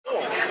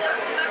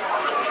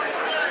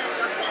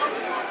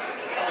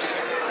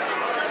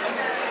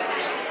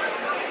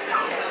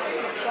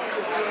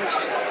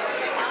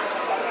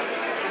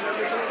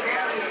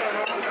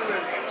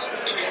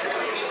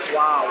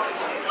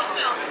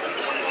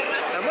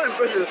not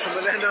impressed with the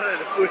Somaliland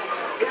and the food.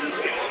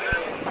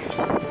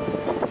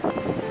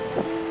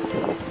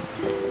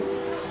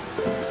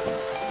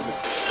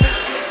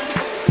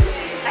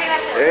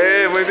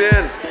 Hey, muy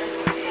bien.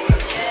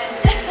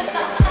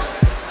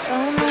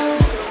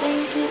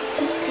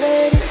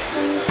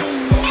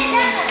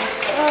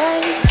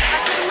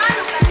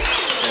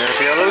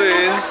 Happy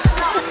Halloween.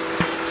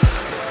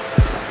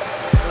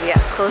 We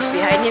are close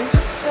behind him.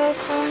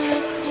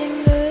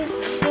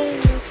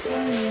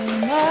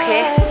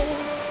 Okay.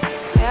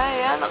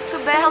 Yeah, not too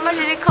bad. How much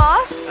did it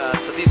cost?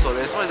 30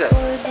 soles. What is that?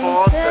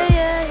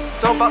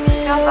 12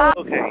 bucks. 12 bucks.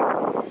 Okay,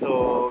 so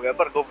we're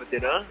about to go for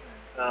dinner.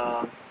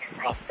 Our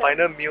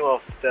final meal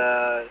of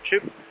the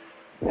trip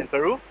in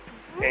Peru.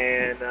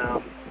 And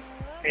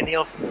ending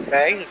off the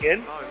bag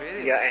again. Oh,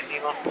 really? Yeah,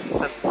 ending off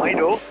some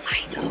Maido.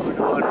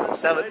 Maido.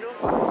 7.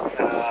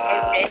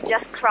 And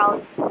just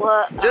crowned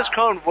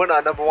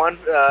number one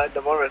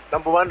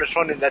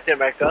restaurant in Latin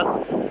America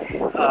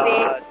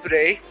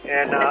today,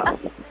 and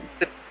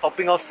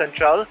popping off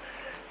Central,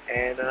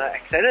 and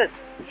excited.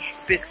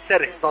 Yes. It's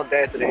sad it's not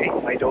there today,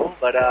 Maido,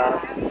 but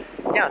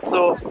yeah.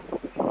 So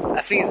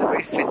I think it's a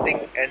very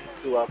fitting end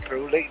to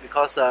Peru Leg,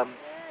 because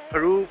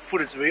Peru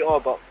food is really all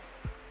about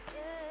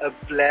a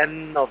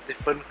blend of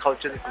different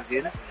cultures and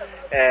cuisines,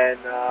 and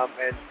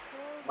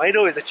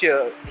Maido is actually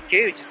a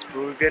Nikkei, which is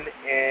Peruvian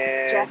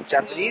and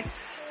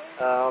Japanese.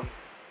 Yeah,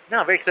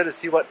 I'm very excited to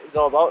see what it's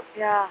all about.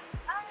 Yeah.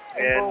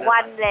 And, Number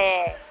one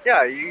there.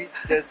 Yeah, you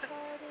just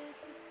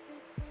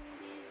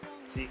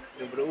see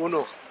numero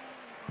uno.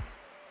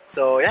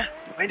 So yeah,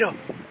 Maido.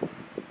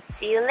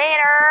 See you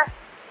later.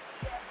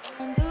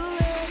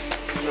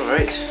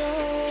 Alright,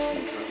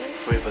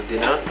 for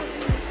dinner,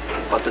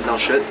 button down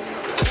shirt.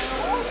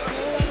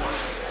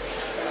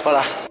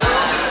 Voila.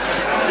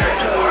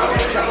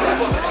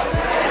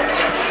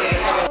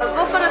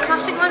 Go for the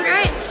classic one,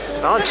 right?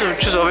 I'll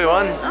choose whatever you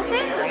want.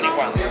 Okay.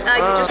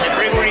 The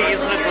brewery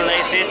is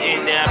localized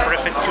in the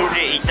prefecture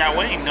de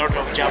Itaewon in north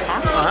of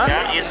Japan.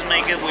 Yeah, it's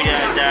made with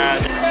the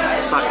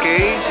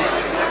sake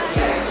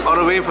all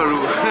the way in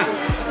Peru,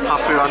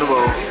 halfway around the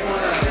world.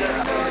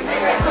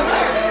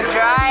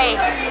 Dry.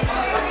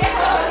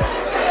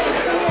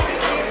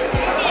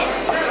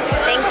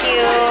 Thank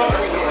you.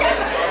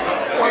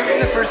 What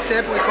is the first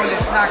step? We call it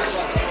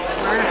snacks.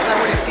 We're gonna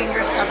start with the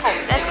fingers up.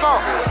 Let's go.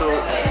 So we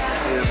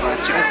have a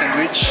chicken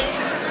sandwich.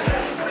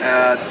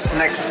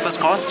 Next, first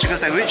course, chicken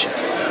sandwich,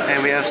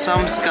 and we have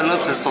some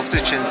scallops and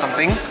sausage and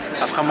something.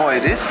 I've come out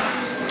with this,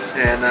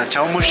 and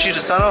chawamushi to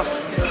start off.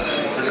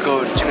 Let's go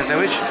with chicken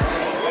sandwich.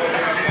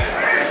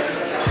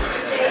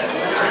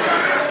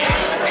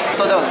 I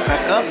thought that was a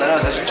cracker, but that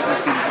was actually chicken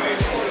skin.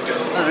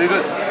 That's really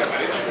good.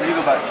 Really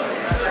good bite.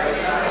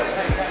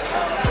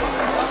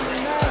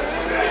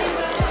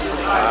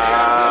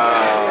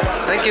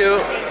 Thank you.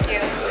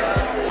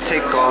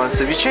 Take on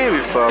ceviche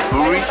with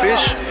brewery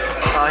fish.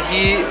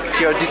 Ahi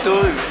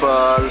tiardito with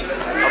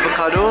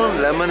avocado,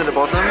 lemon at the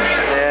bottom,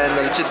 and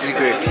leche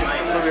tigre.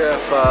 So we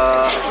have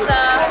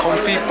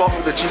confit pork,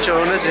 the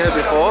chicharrones you had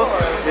before.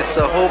 It's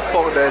a whole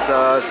pork that's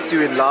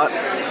stewed in lard,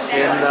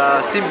 in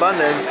steamed bun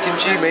and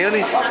kimchi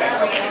mayonnaise.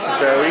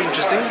 Very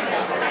interesting.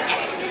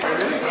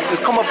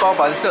 It's komba bao,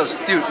 but instead of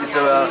stewed, it's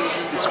a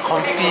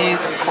confit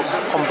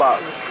komba.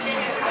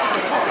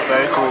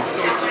 Very cool.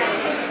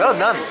 Well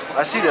done.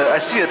 I see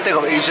the tag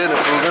of Asian and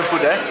Peruvian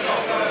food there.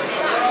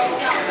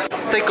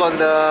 Take on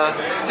the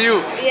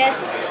stew.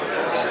 Yes.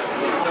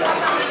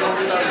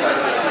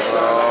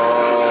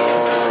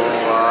 Oh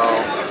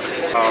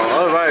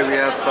wow! Alright, we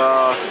have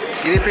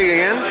guinea pig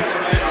again,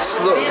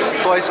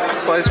 twice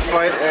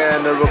fried,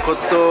 and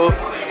rocoto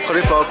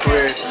cauliflower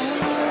puree.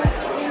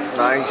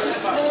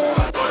 Nice.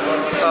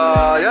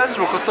 Yeah, it's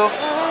rocoto.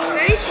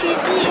 Very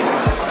cheesy.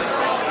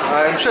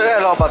 I'm sure they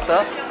add a lot of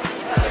butter.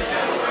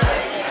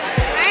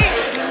 Right?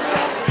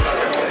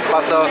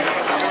 Butter,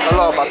 a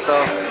lot of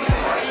butter.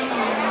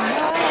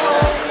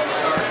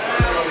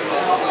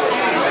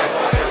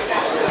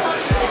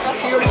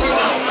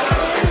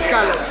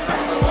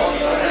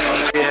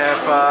 We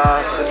have a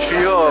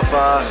trio of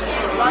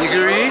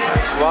nigiri,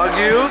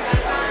 wagyu,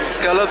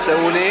 scallops and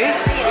une,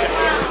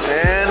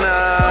 and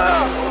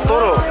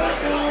toro.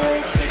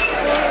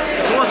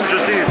 What's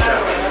interesting is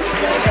that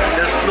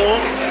there's no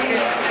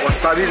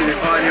wasabi to be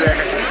found anywhere.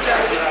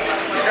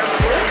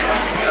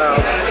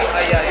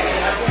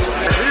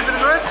 Is it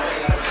vinegar rice?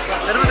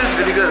 I don't know if this is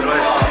vinegar and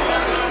rice.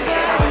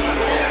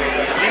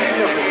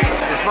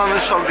 It's not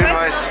even short green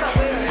rice.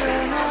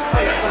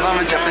 It's not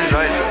even Japanese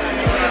rice.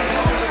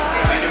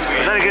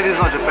 Then again, this is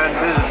not Japan.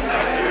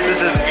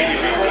 This is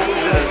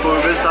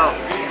Peruvian style.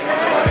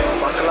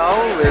 Bacalao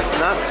with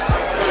nuts,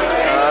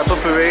 apple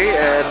puree,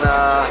 and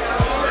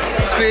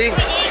squid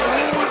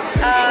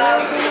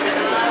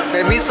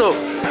and miso.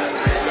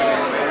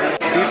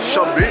 Beef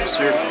short ribs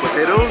with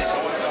potatoes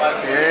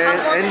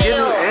and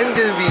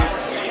Indian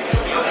beets.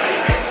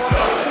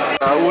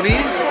 Uni.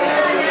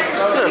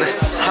 Look at the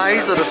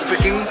size of the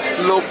freaking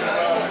loaf.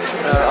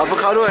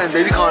 Avocado and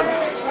baby corn.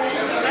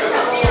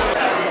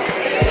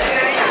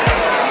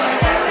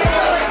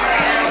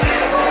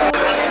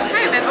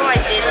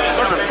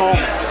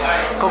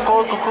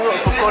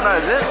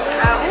 Canora, is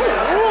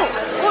it?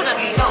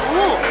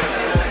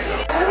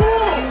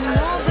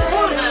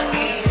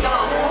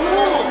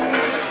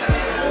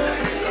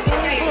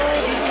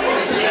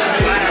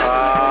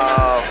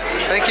 Wow.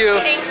 Thank you.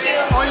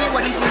 Only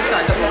what is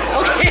inside.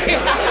 Okay.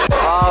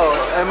 Wow,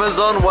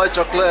 Amazon white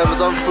chocolate,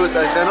 Amazon fruits.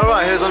 I can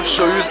alright, here's some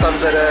shoyu stuff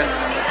inside there.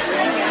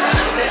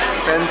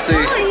 Fancy.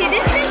 Oh, he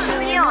did say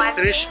shoyu.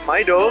 Finished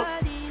Maido,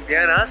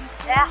 Vienna's,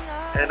 Yeah.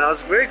 and it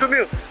was a very good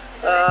meal.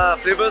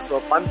 Flavors were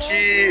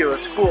punchy, it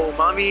was full of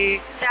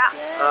umami.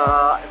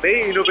 Yeah.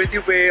 Very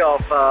innovative way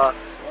of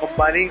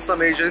combining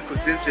some Asian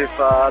cuisines with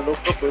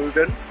local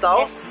Peruvian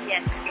styles.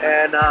 Yes.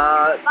 And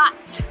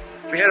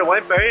But we had a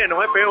wine pairing, and the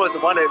wine pairing was the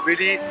one that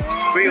really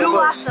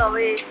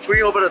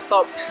bring over the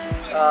top.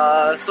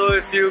 So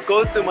if you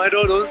go to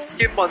Maido, don't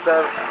skip on the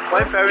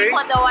wine pairing. skip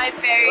on the wine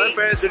The pairing. wine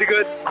pairing is really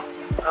good.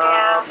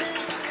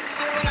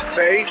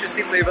 Very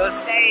interesting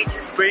flavors. Very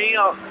interesting. Bringing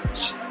out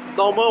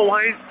normal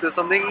wines to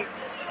something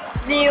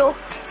New.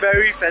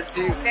 very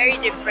fancy. Very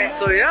different.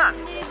 So yeah,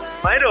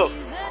 Maido,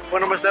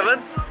 one number 7,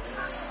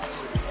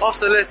 off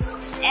the list.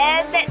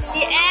 And that's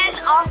the end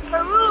of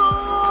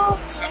Peru.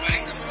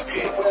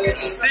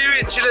 See you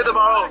in Chile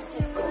tomorrow.